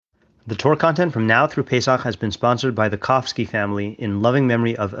The Torah content from now through Pesach has been sponsored by the Kofsky family in loving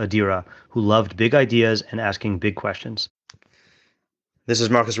memory of Adira, who loved big ideas and asking big questions. This is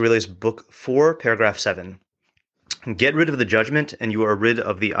Marcus Aurelius, Book 4, Paragraph 7. Get rid of the judgment, and you are rid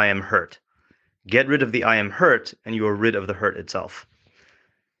of the I am hurt. Get rid of the I am hurt, and you are rid of the hurt itself.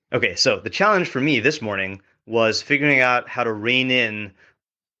 Okay, so the challenge for me this morning was figuring out how to rein in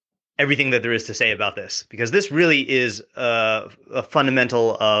everything that there is to say about this, because this really is a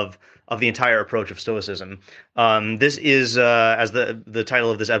fundamental of the entire approach of Stoicism. This is, as the title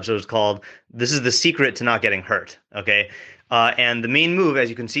of this episode is called, this is the secret to not getting hurt, okay? And the main move, as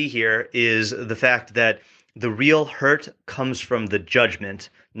you can see here, is the fact that the real hurt comes from the judgment,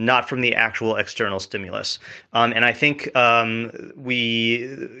 not from the actual external stimulus. And I think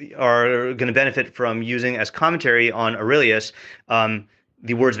we are going to benefit from using as commentary on Aurelius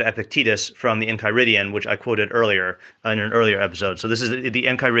the words of Epictetus from the Enchiridion, which I quoted earlier in an earlier episode. So this is the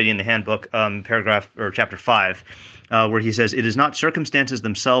Enchiridion, the handbook, paragraph or chapter 5, where he says, "It is not circumstances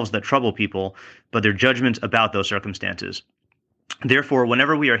themselves that trouble people, but their judgment about those circumstances. Therefore,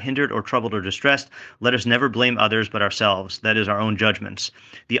 whenever we are hindered or troubled or distressed, let us never blame others but ourselves, that is, our own judgments.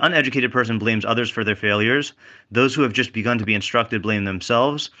 The uneducated person blames others for their failures. Those who have just begun to be instructed blame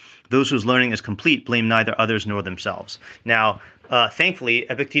themselves. Those whose learning is complete blame neither others nor themselves." Now, thankfully,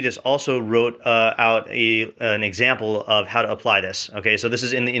 Epictetus also wrote out an example of how to apply this. Okay, so this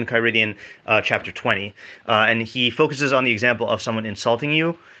is in the Enchiridion, chapter 20, and he focuses on the example of someone insulting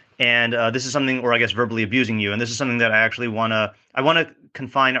you. And this is something, or I guess verbally abusing you. And this is something that I actually want to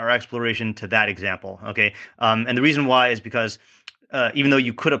confine our exploration to that example. Okay. And the reason why is because even though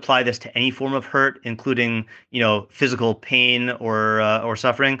you could apply this to any form of hurt, including, physical pain or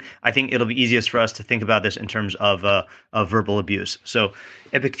suffering, I think it'll be easiest for us to think about this in terms of verbal abuse. So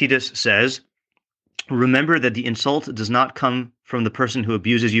Epictetus says, "Remember that the insult does not come from the person who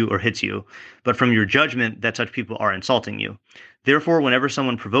abuses you or hits you, but from your judgment that such people are insulting you. Therefore, whenever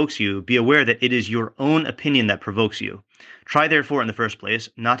someone provokes you, be aware that it is your own opinion that provokes you. Try, therefore, in the first place,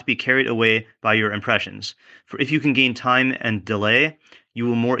 not to be carried away by your impressions. For if you can gain time and delay, you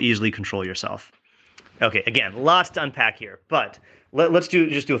will more easily control yourself." Okay, again, lots to unpack here, but let's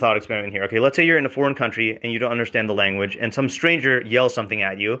just do a thought experiment here. Okay, let's say you're in a foreign country and you don't understand the language, and some stranger yells something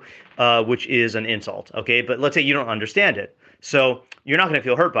at you, which is an insult. Okay, but let's say you don't understand it, so you're not going to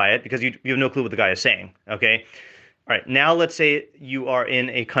feel hurt by it because you have no clue what the guy is saying. Okay. All right, now let's say you are in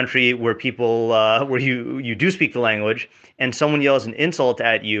a country where people, where you do speak the language, and someone yells an insult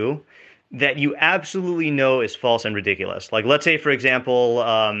at you that you absolutely know is false and ridiculous. Like, let's say, for example,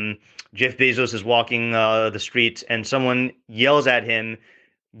 Jeff Bezos is walking the streets, and someone yells at him,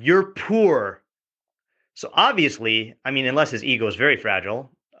 "You're poor." So obviously, I mean, unless his ego is very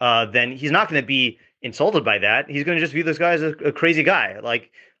fragile, then he's not going to be insulted by that. He's going to just view this guy as a crazy guy. Like,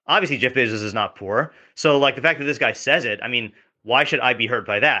 obviously, Jeff Bezos is not poor. So, like, the fact that this guy says it, I mean, why should I be hurt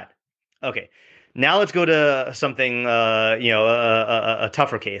by that? Okay, now let's go to something, a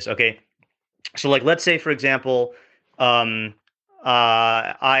tougher case, okay? So, like, let's say, for example, I,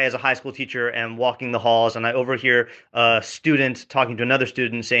 as a high school teacher, am walking the halls, and I overhear a student talking to another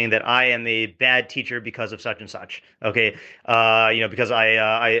student saying that I am a bad teacher because of such and such, okay? Because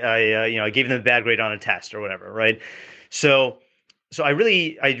I gave them a bad grade on a test or whatever, right? So I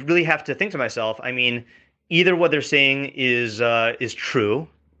really have to think to myself, I mean, either what they're saying is true,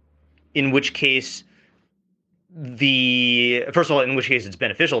 in which case first of all, in which case it's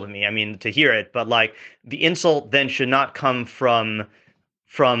beneficial to me, I mean, to hear it, but like the insult then should not come from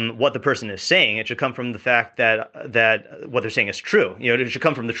what the person is saying. It should come from the fact that what they're saying is true. It should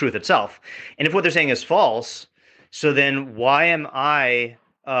come from the truth itself. And if what they're saying is false, so then why am I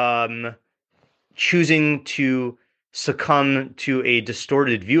choosing to succumb to a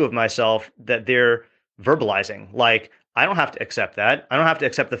distorted view of myself that they're verbalizing? Like, I don't have to accept that. I don't have to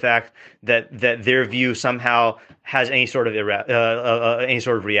accept the fact that their view somehow has any sort of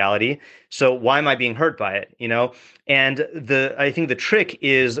reality. So why am I being hurt by it? And I think the trick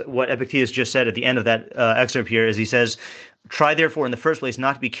is what Epictetus just said at the end of that excerpt here, is he says, "Try therefore in the first place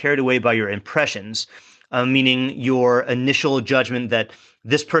not to be carried away by your impressions," meaning your initial judgment that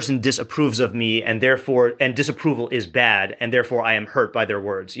this person disapproves of me, and disapproval is bad, and therefore I am hurt by their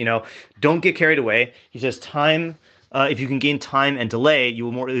words. Don't get carried away. He says, if you can gain time and delay, you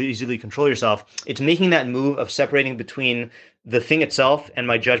will more easily control yourself. It's making that move of separating between the thing itself and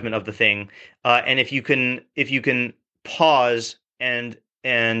my judgment of the thing. And if you can pause and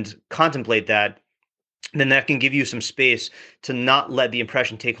contemplate that, then that can give you some space to not let the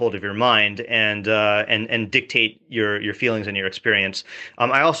impression take hold of your mind and dictate your feelings and your experience.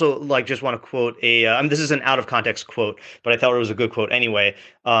 I also just want to quote this is an out of context quote, but I thought it was a good quote anyway,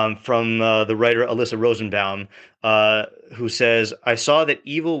 from the writer Alyssa Rosenbaum, who says, "I saw that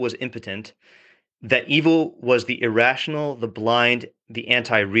evil was impotent, that evil was the irrational, the blind, the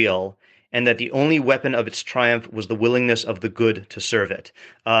anti-real, and that the only weapon of its triumph was the willingness of the good to serve it."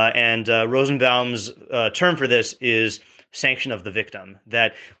 And Rosenbaum's term for this is sanction of the victim.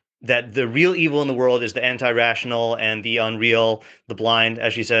 That the real evil in the world is the anti-rational and the unreal, the blind,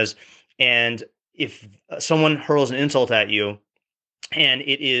 as she says. And if someone hurls an insult at you, and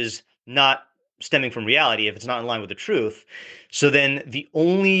it is not stemming from reality, if it's not in line with the truth, so then the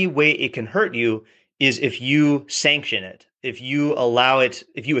only way it can hurt you is if you sanction it, if you allow it,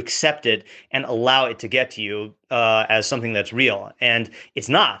 if you accept it and allow it to get to you as something that's real. And it's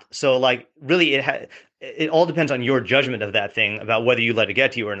not. So really it all depends on your judgment of that thing, about whether you let it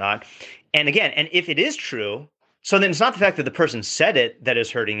get to you or not. And again, and if it is true, so then it's not the fact that the person said it that is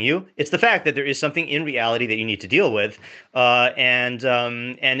hurting you. It's the fact that there is something in reality that you need to deal with, and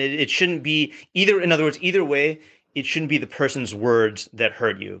it shouldn't be either. In other words, either way, it shouldn't be the person's words that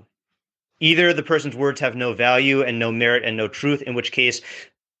hurt you. Either the person's words have no value and no merit and no truth, in which case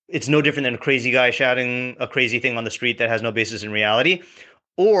it's no different than a crazy guy shouting a crazy thing on the street that has no basis in reality,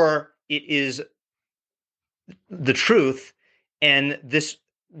 or it is the truth, and this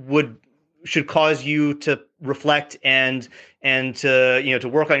should cause you to reflect and to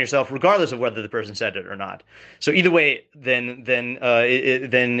work on yourself, regardless of whether the person said it or not. So either way, then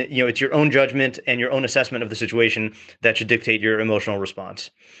it's your own judgment and your own assessment of the situation that should dictate your emotional response.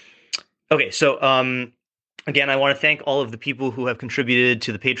 Okay, so again, I want to thank all of the people who have contributed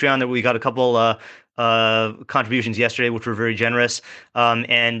to the Patreon. That we got a couple contributions yesterday, which were very generous.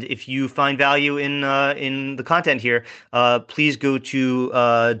 And if you find value in the content here, please go to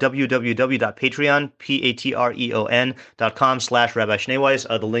www.patreon.com/Rabbi Schneeweiss.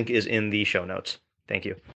 The link is in the show notes. Thank you.